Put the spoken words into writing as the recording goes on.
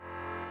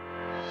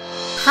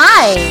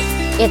Hi!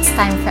 It's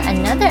time for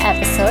another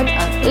episode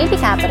of AB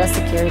Capital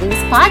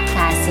Securities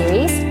podcast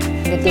series,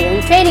 The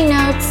Daily Trading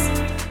Notes.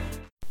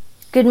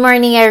 Good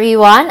morning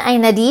everyone,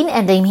 I'm Nadine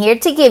and I'm here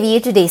to give you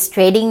today's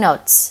trading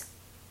notes.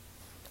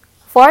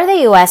 For the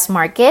US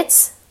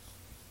markets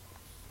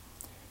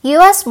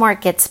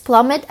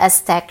plummet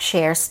as tech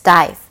shares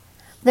dive.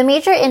 The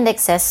major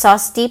indexes saw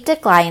steep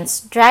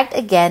declines dragged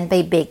again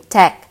by big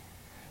tech.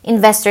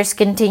 Investors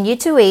continue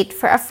to wait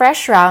for a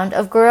fresh round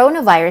of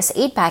coronavirus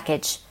aid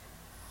package.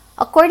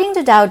 According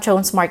to Dow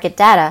Jones market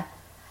data,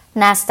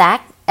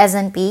 Nasdaq,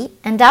 S&P,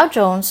 and Dow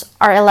Jones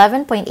are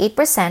 11.8%,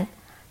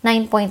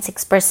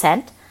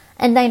 9.6%,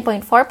 and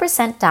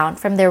 9.4% down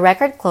from their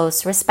record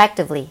close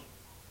respectively.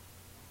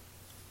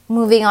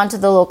 Moving on to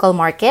the local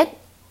market,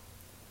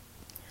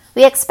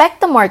 we expect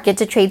the market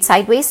to trade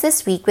sideways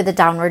this week with a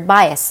downward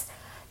bias.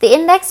 The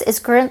index is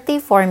currently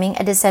forming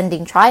a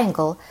descending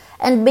triangle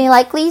and may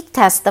likely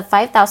test the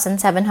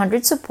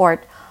 5,700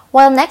 support,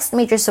 while next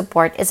major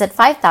support is at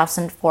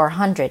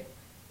 5,400.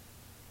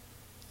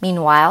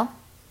 Meanwhile,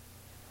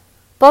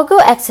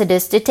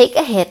 POGO-exodus to take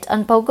a hit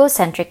on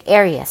POGO-centric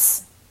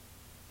areas.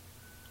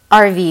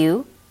 Our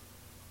view: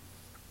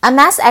 a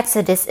mass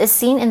exodus is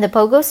seen in the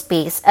POGO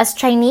space as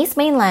Chinese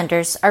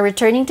mainlanders are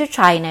returning to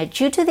China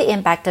due to the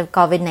impact of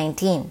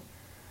COVID-19.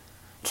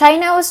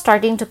 China was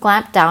starting to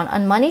clamp down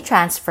on money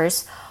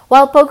transfers,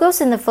 while POGOs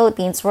in the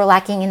Philippines were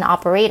lacking in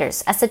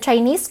operators as the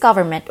Chinese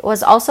government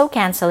was also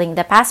canceling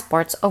the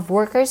passports of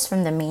workers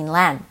from the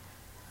mainland.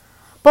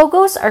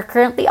 POGOs are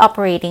currently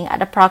operating at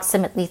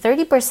approximately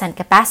 30%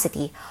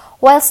 capacity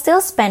while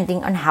still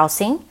spending on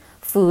housing,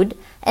 food,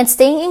 and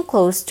staying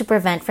enclosed to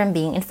prevent from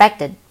being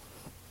infected.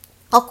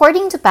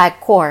 According to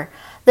PagCor,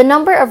 the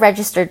number of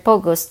registered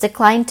POGOs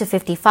declined to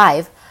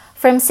 55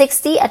 from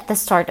 60 at the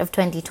start of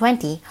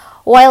 2020,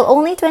 while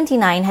only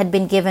 29 had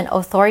been given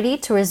authority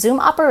to resume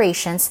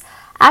operations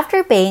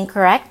after paying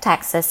correct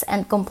taxes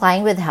and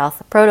complying with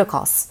health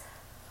protocols.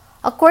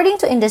 According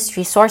to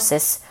industry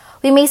sources,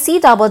 we may see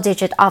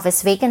double-digit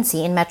office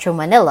vacancy in Metro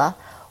Manila,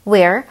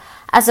 where,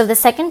 as of the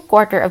second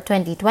quarter of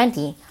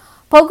 2020,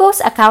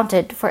 POGOs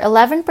accounted for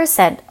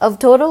 11% of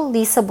total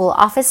leasable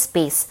office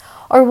space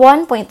or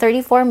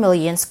 1.34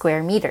 million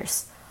square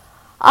meters.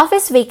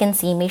 Office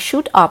vacancy may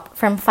shoot up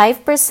from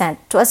 5%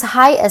 to as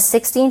high as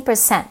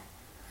 16%.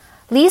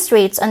 Lease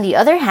rates, on the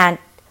other hand,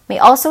 may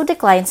also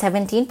decline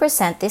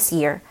 17% this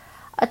year,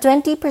 a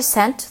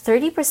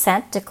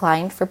 20%-30%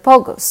 decline for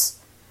POGOs.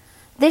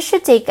 This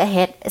should take a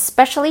hit,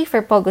 especially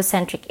for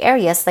POGO-centric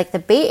areas like the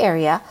Bay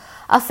Area,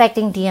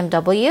 affecting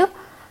DMW,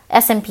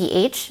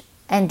 SMPH,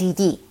 and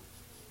DD.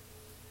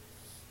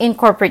 In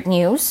corporate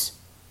news,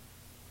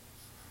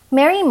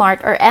 Mary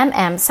Mart or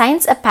MM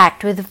signs a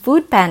pact with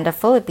Food Panda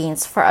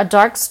Philippines for a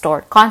dark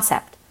store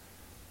concept.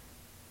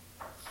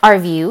 Our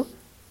view: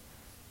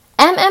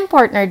 MM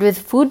partnered with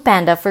Food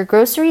Panda for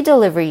grocery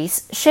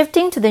deliveries,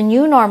 shifting to the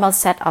new normal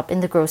setup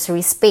in the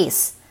grocery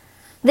space.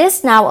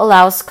 This now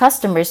allows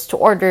customers to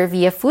order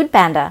via Food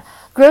Panda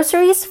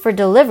groceries for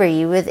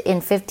delivery within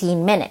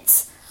 15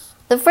 minutes.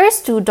 The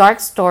first two dark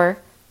store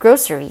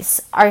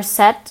groceries are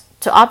set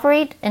to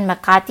operate in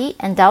Makati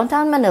and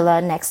downtown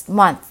Manila next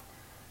month.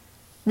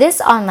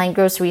 This online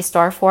grocery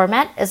store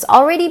format is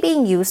already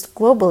being used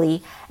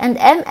globally, and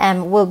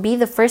MM will be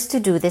the first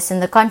to do this in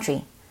the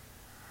country.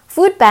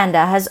 Food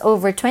Panda has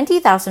over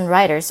 20,000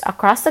 riders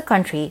across the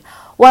country,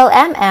 while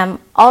MM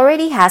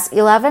already has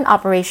 11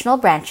 operational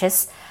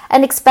branches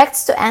and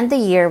expects to end the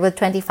year with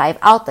 25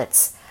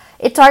 outlets.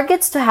 It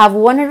targets to have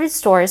 100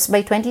 stores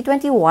by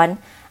 2021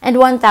 and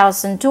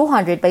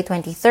 1,200 by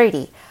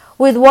 2030,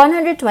 with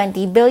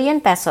 120 billion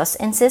pesos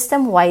in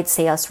system-wide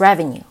sales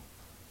revenue.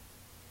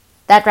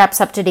 That wraps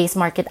up today's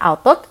market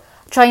outlook.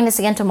 Join us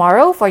again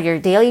tomorrow for your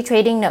daily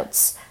trading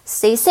notes.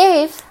 Stay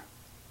safe!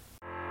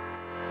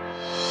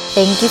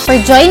 Thank you for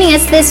joining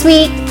us this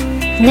week.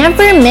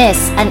 Never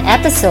miss an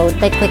episode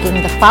by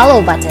clicking the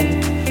follow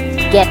button.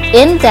 Get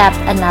in-depth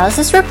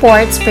analysis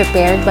reports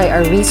prepared by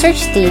our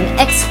research team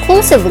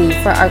exclusively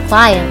for our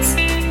clients.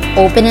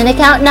 Open an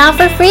account now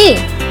for free.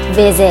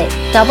 Visit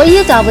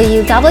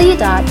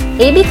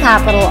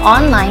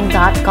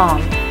www.abcapitalonline.com.